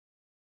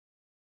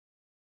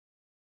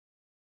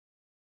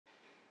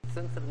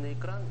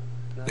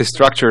The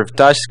structure of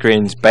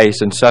touchscreens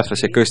based on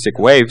surface acoustic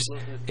waves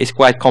is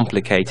quite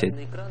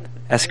complicated.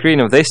 A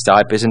screen of this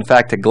type is in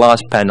fact a glass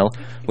panel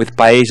with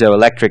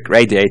piezoelectric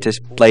radiators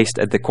placed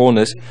at the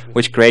corners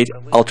which create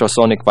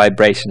ultrasonic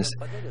vibrations.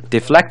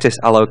 Deflectors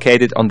are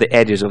located on the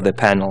edges of the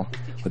panel.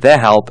 With their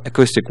help,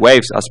 acoustic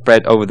waves are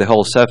spread over the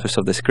whole surface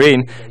of the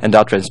screen and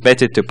are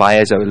transmitted to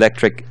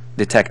piezoelectric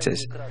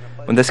detectors.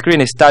 When the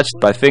screen is touched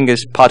by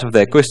fingers, part of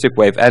the acoustic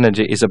wave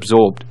energy is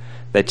absorbed.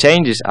 The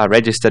changes are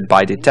registered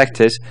by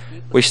detectors,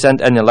 which send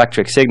an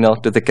electric signal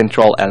to the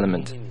control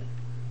element.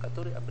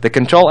 The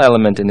control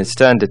element in its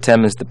turn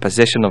determines the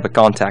position of a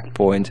contact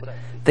point.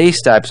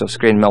 These types of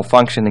screen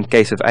malfunction in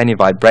case of any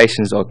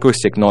vibrations or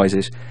acoustic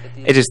noises.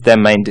 It is their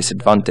main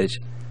disadvantage.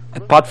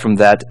 Apart from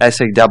that,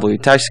 SAW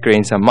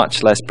touchscreens are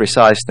much less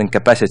precise than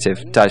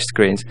capacitive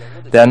touchscreens.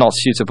 They are not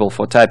suitable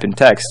for typing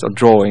text or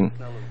drawing.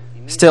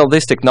 Still,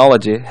 this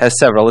technology has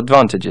several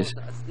advantages.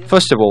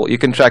 First of all, you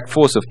can track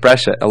force of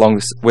pressure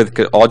along with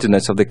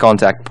coordinates of the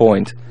contact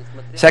point.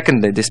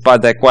 Secondly,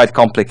 despite their quite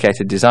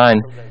complicated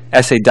design,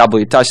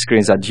 SAW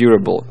touchscreens are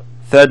durable.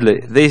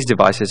 Thirdly, these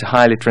devices are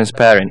highly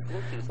transparent.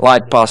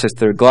 Light passes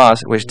through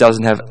glass which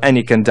doesn't have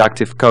any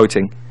conductive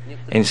coating.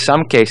 In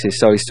some cases,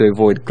 so as to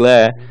avoid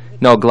glare,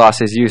 no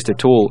glass is used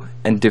at all,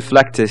 and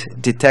deflectors,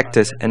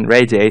 detectors and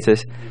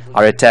radiators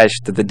are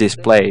attached to the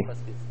display.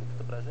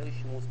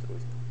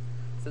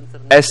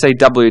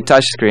 SAW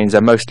touchscreens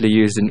are mostly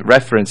used in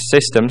reference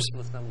systems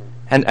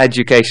and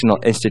educational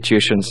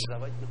institutions.